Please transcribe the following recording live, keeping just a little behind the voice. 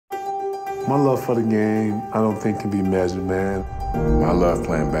My love for the game, I don't think can be measured, man. I love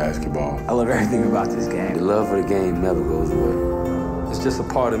playing basketball. I love everything about this game. The love for the game never goes away. It's just a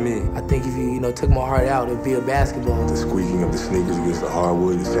part of me. I think if you took my heart out, it'd be a basketball. The squeaking of the sneakers against the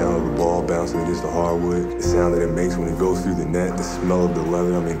hardwood, the sound of the ball bouncing against the hardwood, the sound that it makes when it goes through the net, the smell of the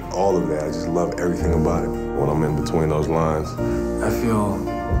leather, I mean, all of that. I just love everything about it. When I'm in between those lines, I feel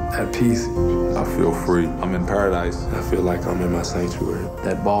at peace. I feel free. I'm in paradise. I feel like I'm in my sanctuary.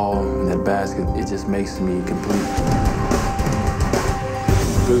 That ball and that basket, it just makes me complete.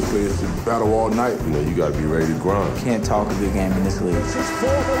 Physically, it's a battle all night. You know, you gotta be ready to grind. You can't talk a big game in this league. This is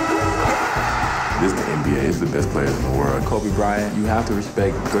the NBA. It's the best players in the world. Kobe Bryant, you have to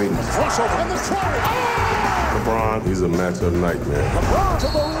respect greatness. LeBron, he's a match of the night, man. LeBron to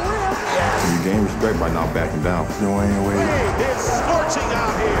the rim. Yes. You gain respect by not backing down. No ain't way. It's scorching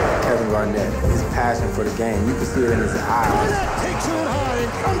out here. Kevin Garnett, his passion for the game, you can see it in his eyes. Garnett takes it high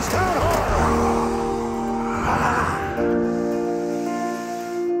and comes down hard.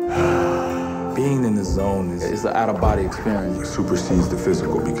 Being in the zone It's an out-of-body experience. It supersedes the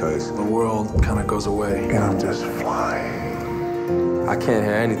physical because the world kind of goes away. And I'm just flying. I can't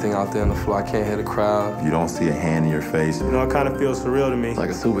hear anything out there on the floor. I can't hear the crowd. you don't see a hand in your face. You know, it kind of feels surreal to me. It's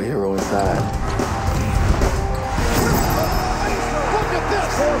like a superhero inside. Look at this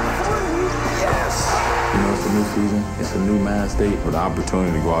for three. Yes. You know, it's a new season. It's a new mind state. For the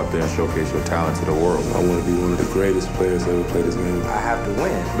opportunity to go out there and showcase your talent to the world. I want to be one of the greatest players that ever played this game. I have to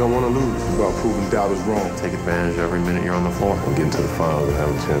win. You don't want to lose. It's about proving doubters wrong. Take advantage every minute you're on the floor. And getting to the finals and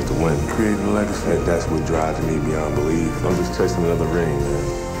having a chance to win. Creating a legacy. That's what drives me beyond belief. I'm just chasing another ring,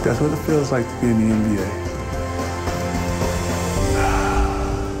 man. That's what it feels like to be in the NBA.